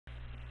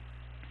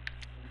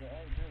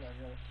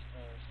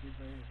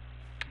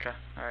Okay,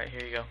 alright,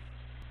 here you go.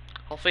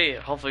 Hopefully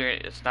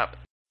it's not.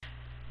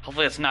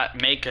 Hopefully it's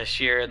not make a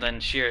shear then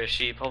shear a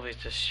sheep. Hopefully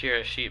it's just shear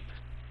a sheep.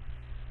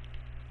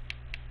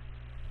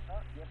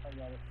 Yep, I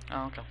got it.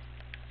 Oh, okay.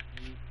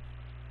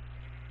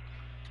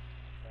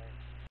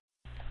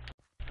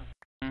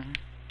 Mhm.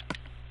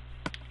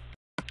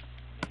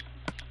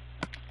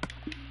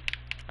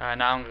 Alright,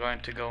 now I'm going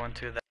to go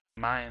into that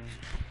mine.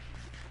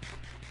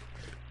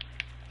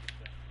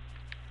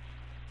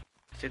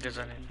 See if there's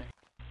anything.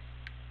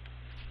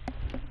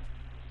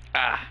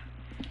 Ah!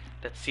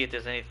 Let's see if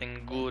there's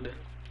anything good.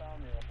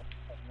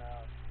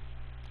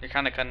 You're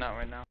kind of cutting out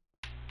right now.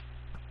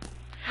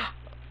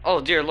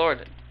 Oh dear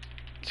lord!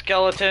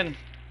 Skeleton!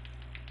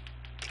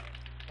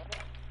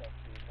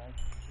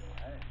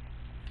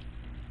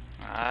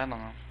 I don't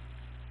know.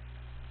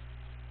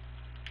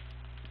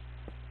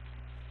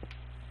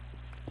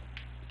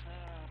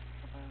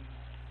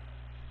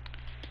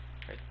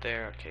 Right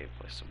there, okay,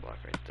 place a block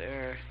right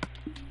there.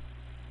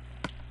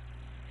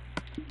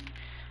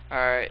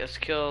 Alright, let's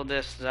kill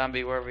this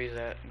zombie wherever he's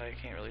at. I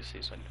can't really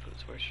see, so I need to put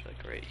the torch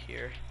like right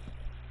here.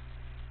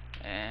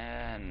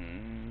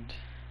 And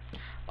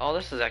oh,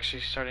 this is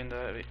actually starting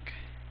to like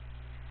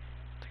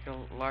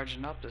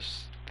largen up.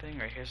 This thing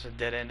right here is a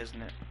dead end,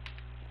 isn't it?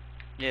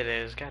 Yeah, it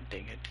is. God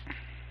dang it.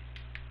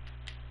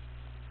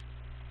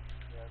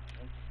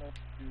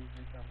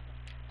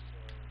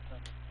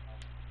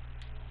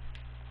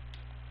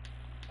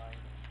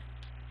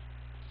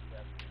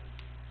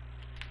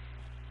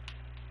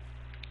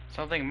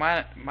 Something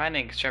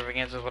mining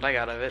extravaganza is what I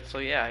got of it. So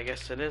yeah, I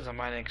guess it is a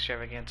mining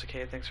extravaganza.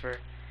 Okay, thanks for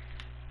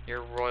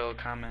your royal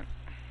comment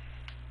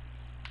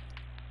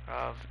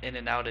of in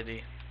and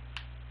outity.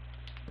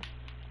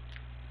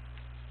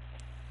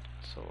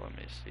 So let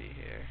me see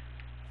here.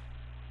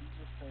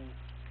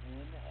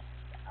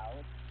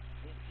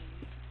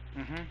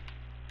 Mhm.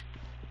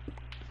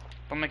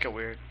 Don't make it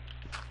weird.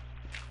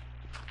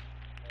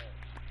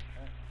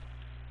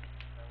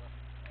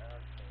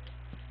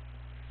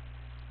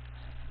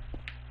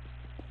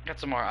 Got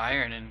some more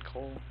iron and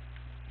coal.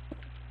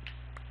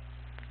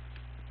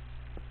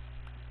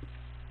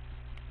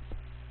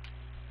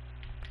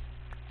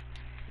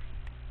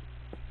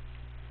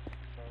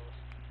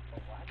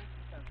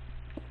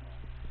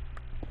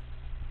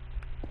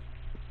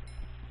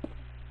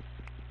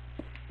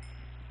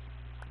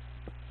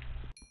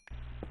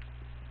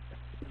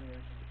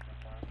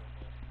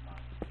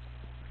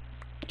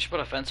 You should put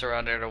a fence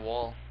around there to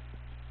wall.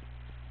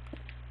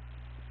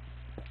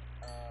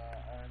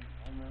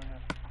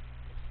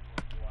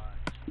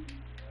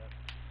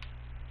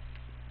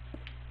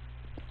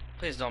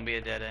 Please don't be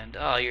a dead end.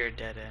 Oh, you're a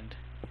dead end.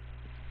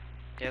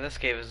 Yeah, this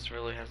cave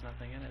really has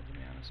nothing in it, to be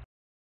honest.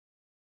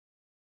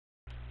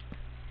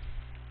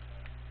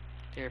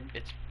 Here,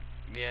 it's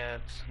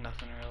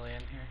nothing really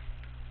in here.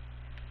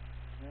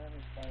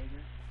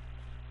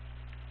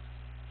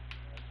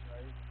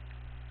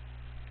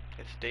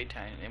 It's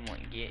daytime. It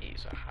won't get you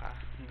so high.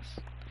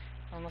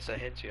 Unless it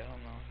hits you, I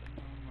don't know.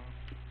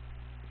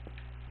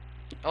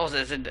 Oh,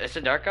 is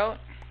it dark out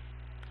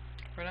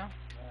right now?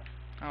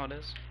 Oh, it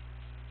is.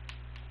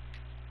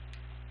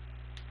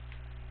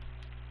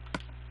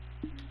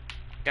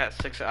 Got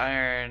 6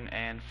 iron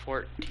and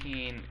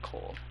 14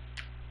 coal.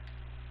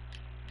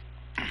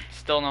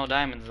 Still no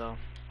diamonds though.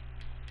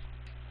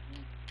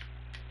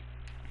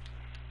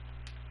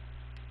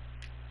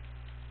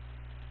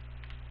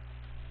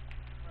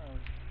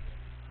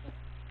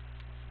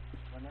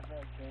 Whenever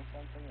I kill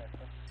something, I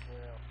press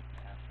square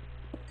after.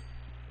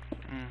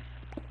 Mm.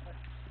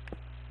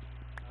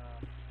 No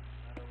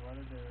matter what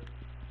it is,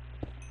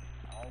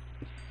 I'm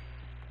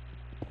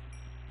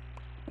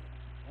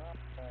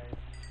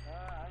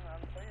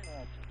thinking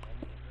about just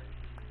ending it right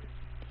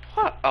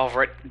here. What? Oh,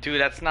 right, dude,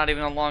 that's not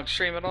even a long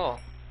stream at all.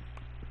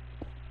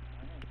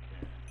 I don't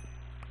care.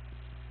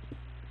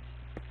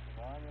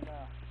 Long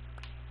enough.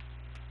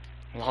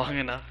 Long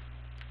enough.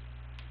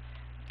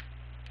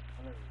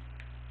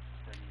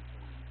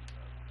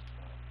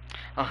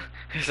 Oh,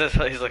 he's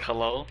like,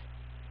 hello?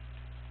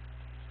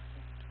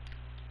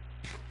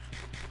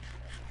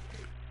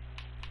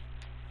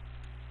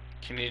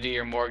 Can you do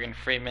your Morgan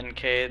Freeman,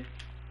 Cade?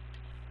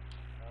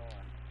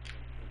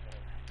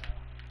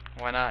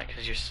 Why not?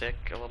 Because you're sick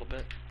a little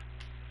bit?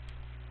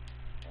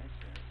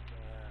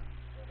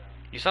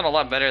 You sound a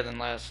lot better than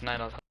last night,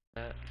 I'll tell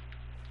you that.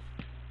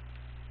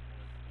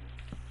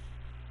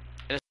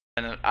 It's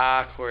been an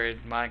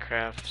awkward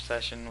Minecraft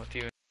session with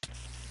you.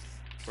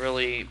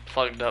 Really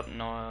plugged up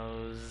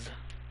nose.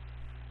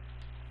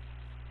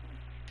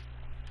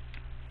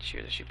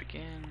 Shear the sheep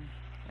again.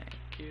 Thank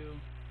you.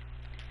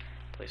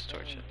 Place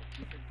torch it.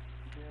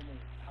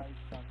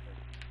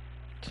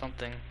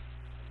 Something.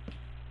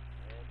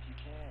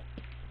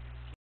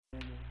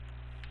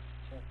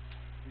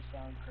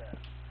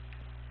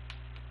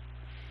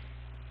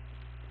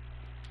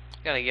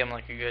 Gotta give him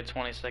like a good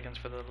 20 seconds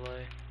for the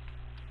delay.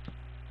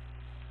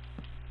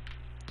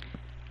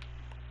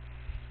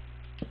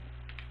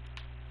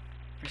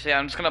 You see,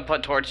 I'm just gonna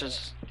put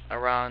torches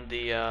around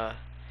the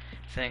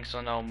thing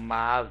so no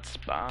mobs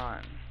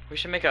spawn. We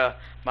should make a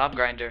mob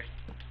grinder. I'm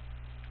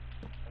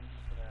just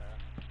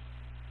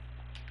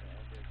gonna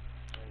end it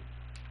right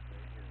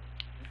here.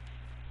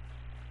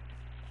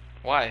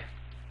 Why?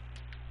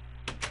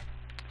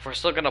 If we're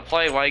still gonna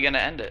play, why are you gonna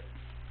end it?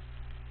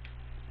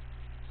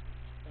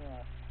 So I can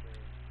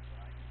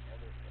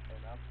edit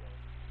and upload.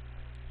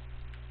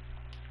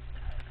 I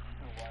don't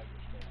know why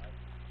we're still at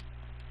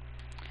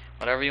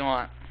Whatever you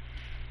want.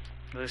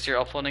 At least you're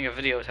uploading a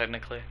video,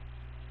 technically.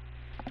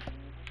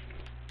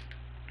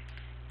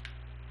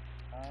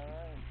 Alright,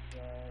 so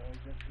I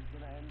guess we're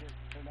gonna end it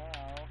for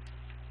now.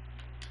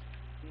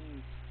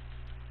 Peace.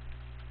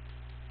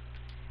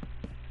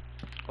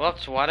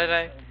 Whoops, why did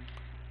I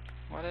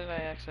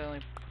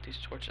accidentally put these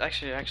torches?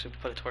 Actually, I actually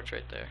put a torch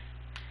right there.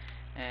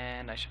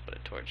 And I should put a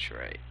torch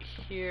right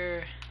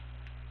here.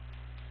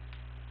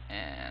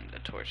 And a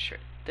torch right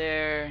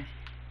there.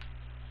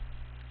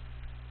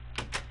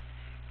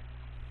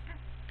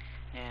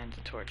 And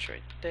a torch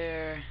right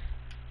there.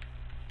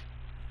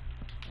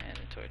 And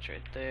a torch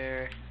right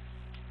there.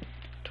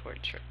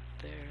 Torch right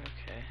there,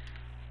 okay.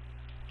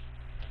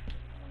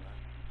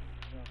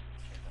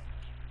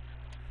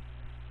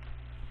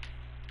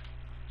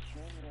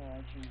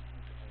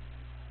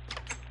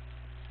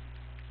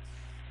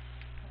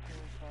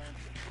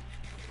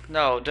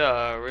 No,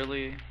 duh,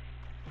 really?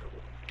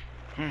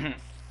 I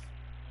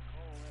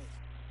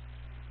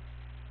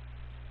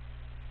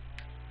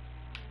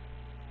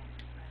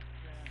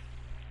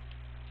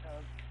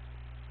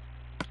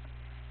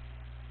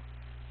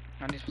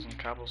need to put some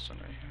cobblestone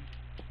right here.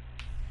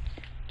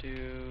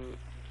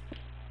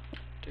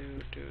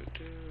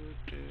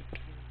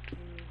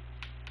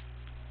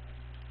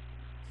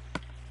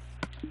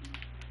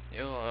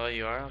 Oh,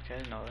 you are? Okay, I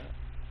didn't know that.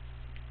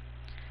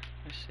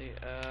 Let's see,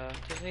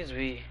 this needs to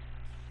be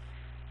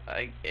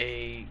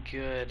a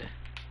good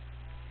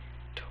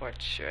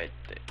torch right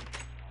there.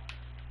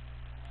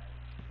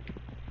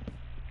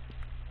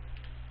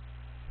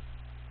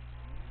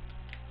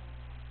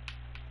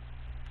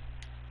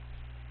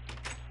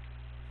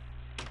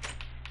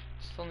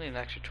 Still need an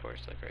extra torch,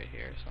 like right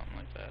here, something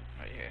like that,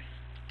 right here.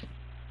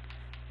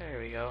 There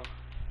we go.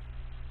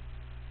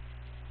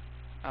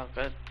 Oh,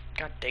 good.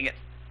 God dang it.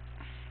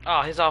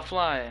 Oh, he's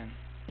offline.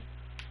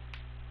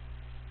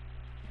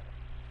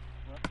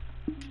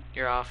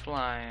 You're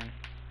offline.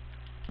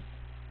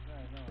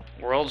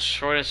 World's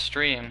shortest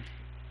stream.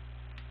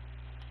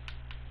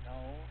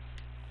 No.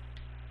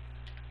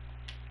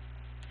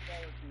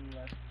 That would be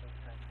less than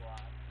 10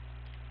 blocks.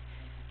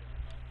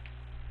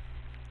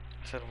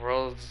 I said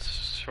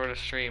world's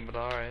shortest stream, but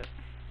alright.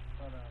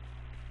 But,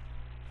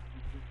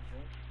 is this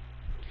good?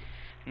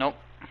 Nope.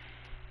 Is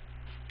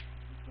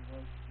the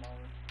world's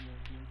smallest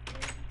TNT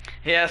explosion?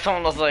 Yeah,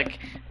 someone was like,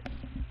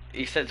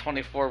 you said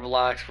 24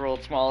 blocks,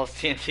 world's smallest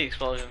TNT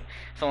explosion.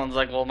 Someone's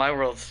like, well, my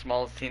world's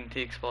smallest TNT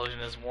explosion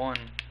is 1.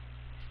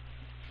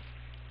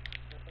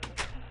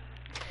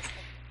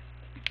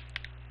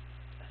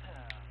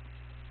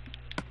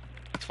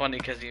 It's funny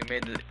because you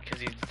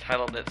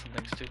titled it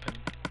something stupid.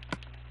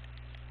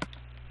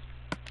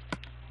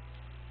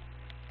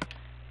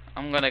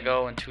 I'm gonna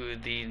go into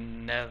the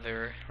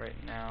Nether right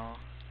now,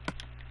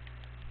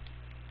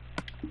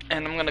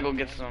 and I'm gonna go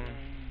get some.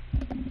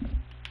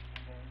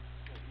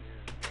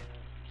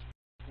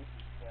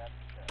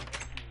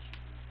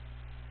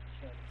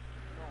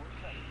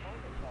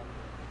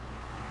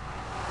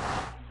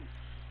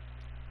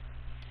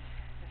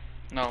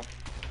 No.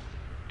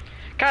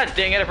 God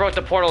dang it! I broke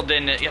the portal,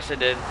 didn't it? Yes, it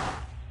did.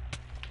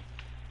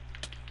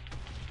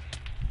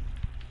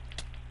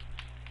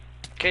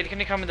 Cade, can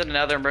you come into the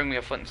Nether and bring me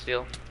a flint and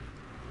steel?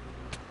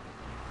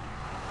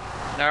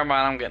 Never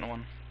mind, I'm getting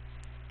one.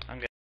 I'm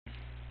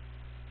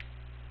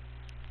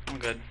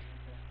good.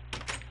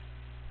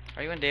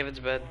 Are you in David's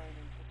bed?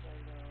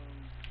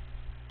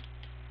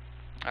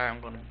 Alright,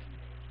 I'm going to...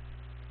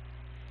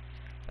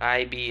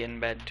 I be in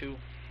bed too.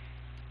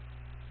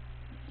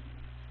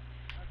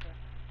 Okay.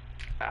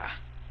 Ah.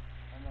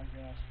 Oh my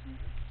gosh, dude,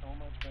 it's so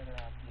much better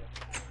on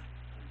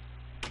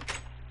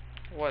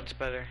PS4. What's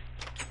better?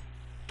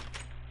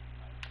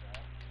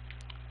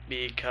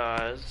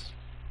 Because... It's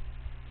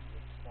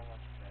so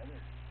much better.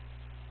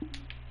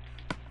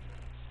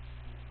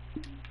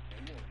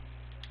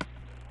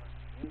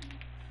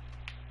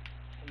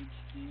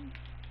 HD.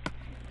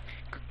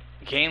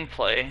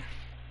 gameplay. I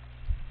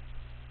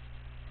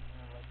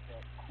like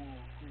that cool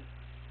grip.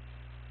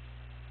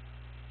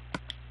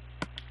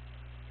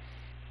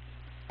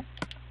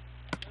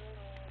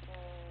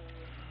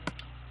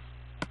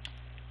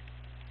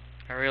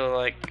 I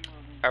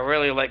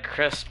really like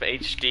crisp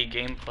HD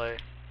gameplay.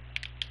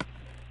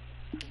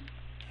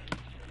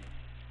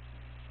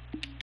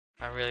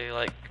 I really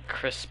like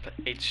crisp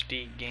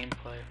HD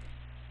gameplay.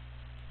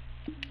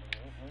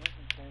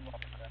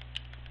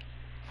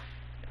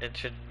 It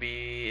should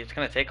be, it's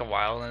gonna take a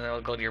while and then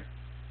it'll go to your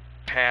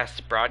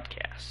past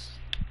broadcasts.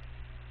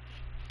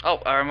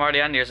 Oh, I'm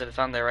already on yours and it's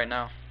on there right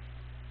now.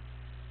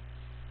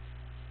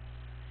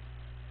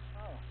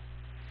 Oh.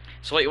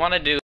 So what you want to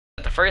do,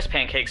 the first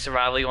pancake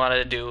survival, you want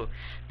to do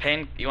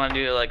You want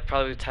to do like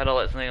probably title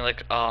it something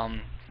like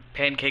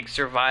pancake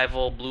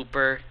survival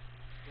blooper. Do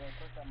I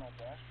click on my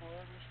dashboard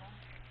or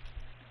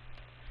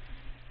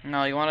something?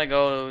 No, you want to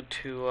go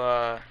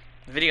to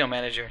video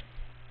manager.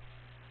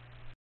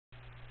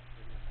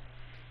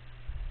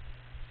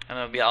 And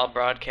it'll be all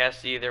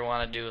broadcast. You either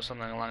want to do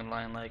something along the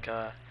line like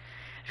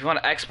if you want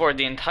to export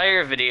the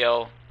entire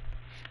video,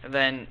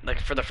 then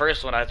like for the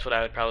first one that's what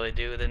I would probably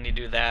do. Then you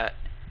do that,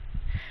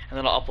 and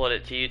then I'll upload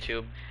it to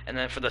YouTube. And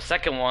then for the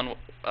second one,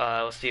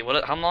 let's see,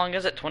 how long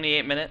is it?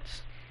 28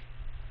 minutes.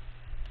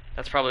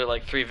 That's probably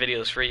like 3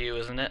 videos for you,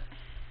 isn't it?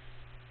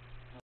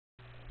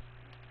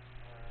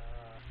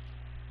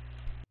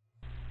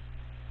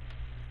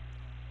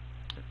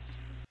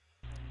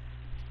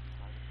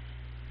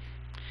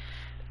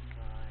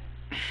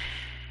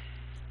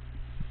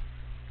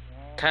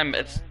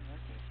 It's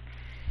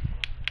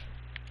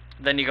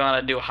then you're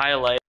gonna do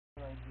highlight,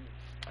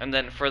 and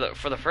then for the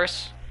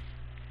first,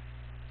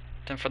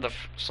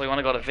 so you want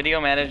to go to video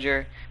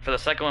manager. For the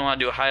second one, you want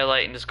to do a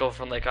highlight and just go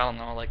from like I don't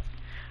know, like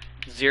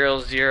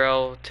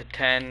 00 to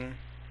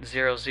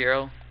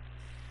 10:00.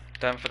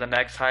 Then for the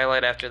next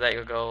highlight after that,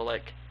 you'll go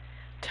like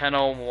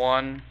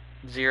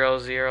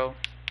 10:01:00.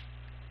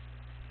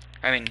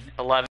 I mean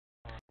 11.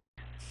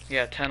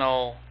 Yeah, 10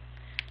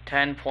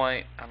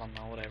 point. I don't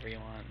know, whatever you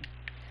want.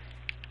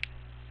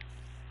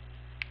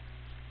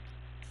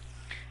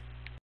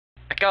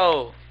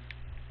 Go!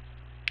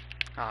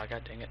 Ah,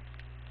 god dang it.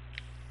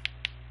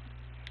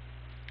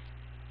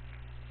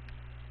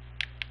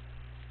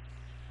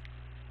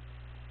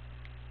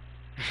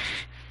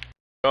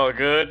 Oh,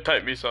 good.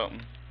 Type me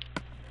something.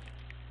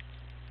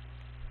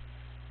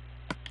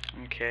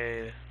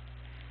 Okay.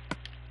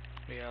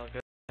 We all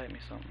good. Type me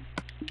something.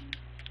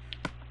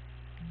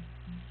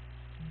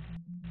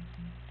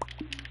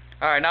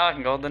 Alright, now I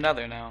can go to the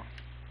Nether now.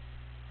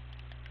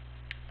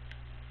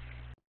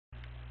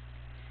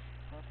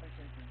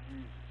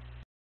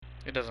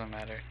 It doesn't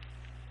matter.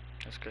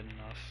 That's good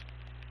enough.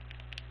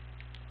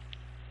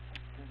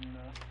 Good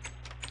enough.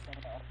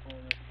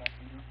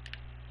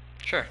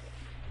 Sure.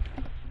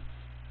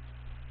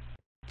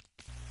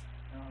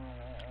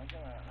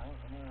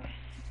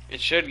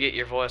 It should get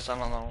your voice, I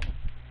don't know.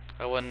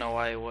 I wouldn't know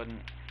why it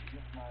wouldn't.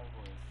 Get my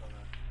voice,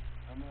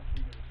 I'm gonna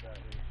figure this out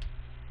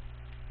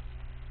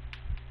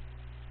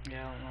here.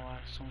 Yeah, I don't know why.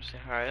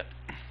 Alright.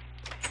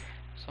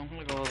 So I'm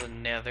gonna go to the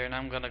Nether and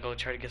I'm gonna go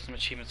try to get some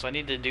achievements. So I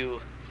need to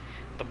do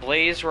the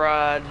blaze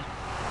rod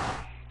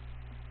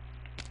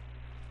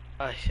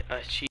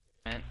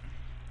achievement,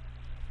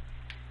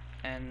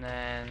 and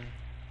then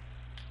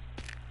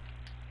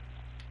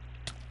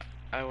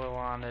I will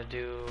want to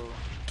do.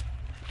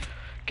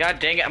 God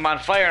dang it! I'm on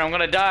fire and I'm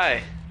gonna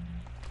die.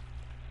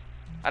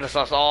 I just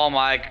lost all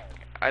my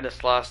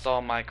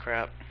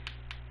crap.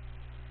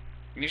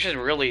 You should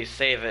really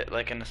save it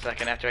like in a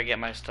second after I get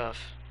my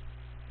stuff.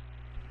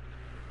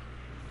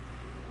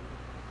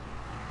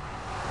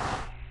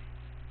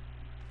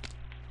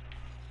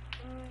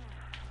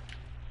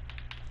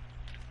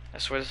 I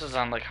swear this is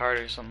on like hard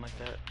or something like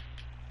that.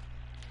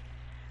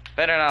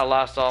 Better not have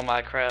lost all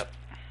my crap.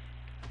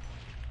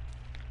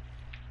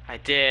 I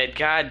did.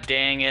 God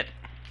dang it.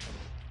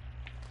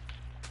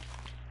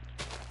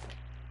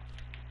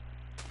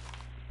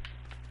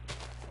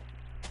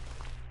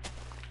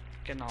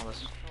 Getting all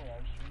this.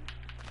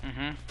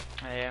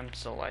 I am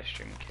still live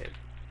streaming, kid.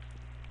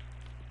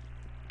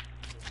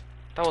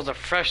 That was a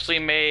freshly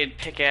made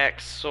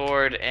pickaxe,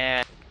 sword,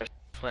 and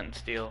flint and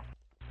steel.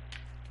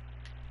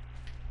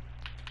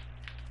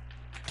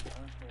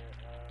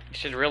 You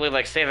should really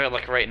like save it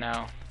like right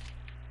now.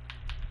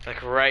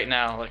 Like right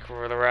now, like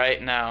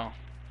right now.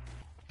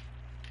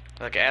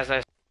 Like as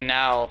I say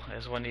now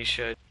is when you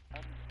should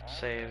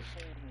save.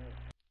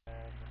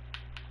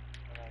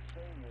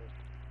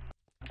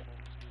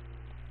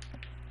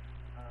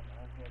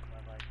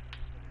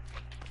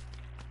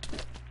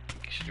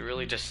 You should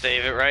really just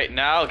save it right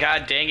now.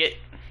 God dang it.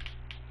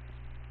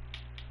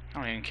 I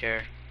don't even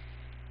care.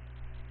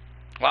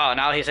 Wow,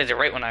 now he says it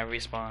right when I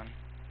respawn.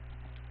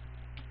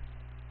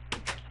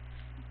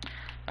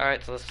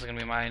 Alright, so this is gonna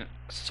be my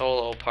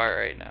solo part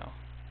right now.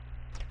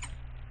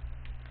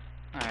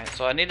 Alright,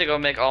 so I need to go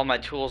make all my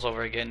tools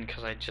over again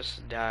because I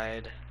just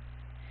died,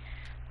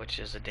 which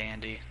is a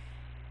dandy.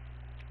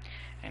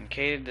 And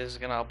Cade is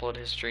gonna upload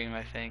his stream,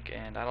 I think,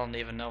 and I don't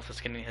even know if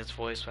it's getting his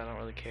voice, but I don't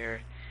really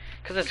care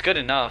because it's good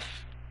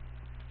enough.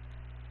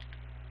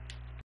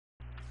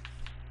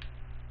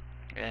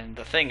 And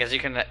the thing is, you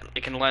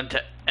can lend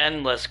to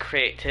endless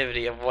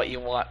creativity of what you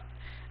want,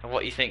 of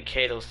what you think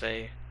Cade will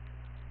say.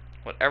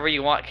 Whatever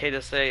you want Cade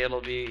to say,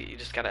 it'll be. You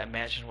just gotta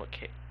imagine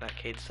that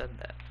Cade said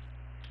that.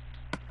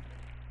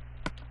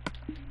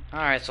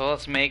 Alright, so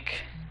let's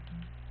make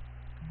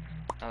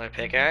another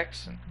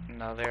pickaxe,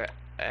 another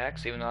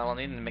axe, even though I don't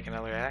need to make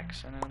another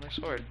axe, and another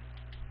sword.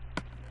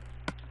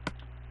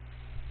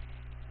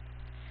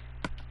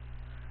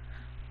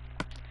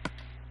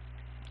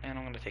 And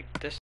I'm gonna take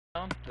this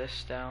down,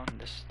 this down,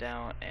 this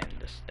down, and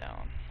this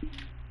down.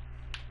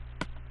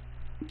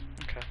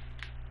 Okay.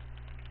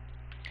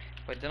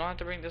 Wait, didn't I have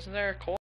to bring? Isn't there a coal?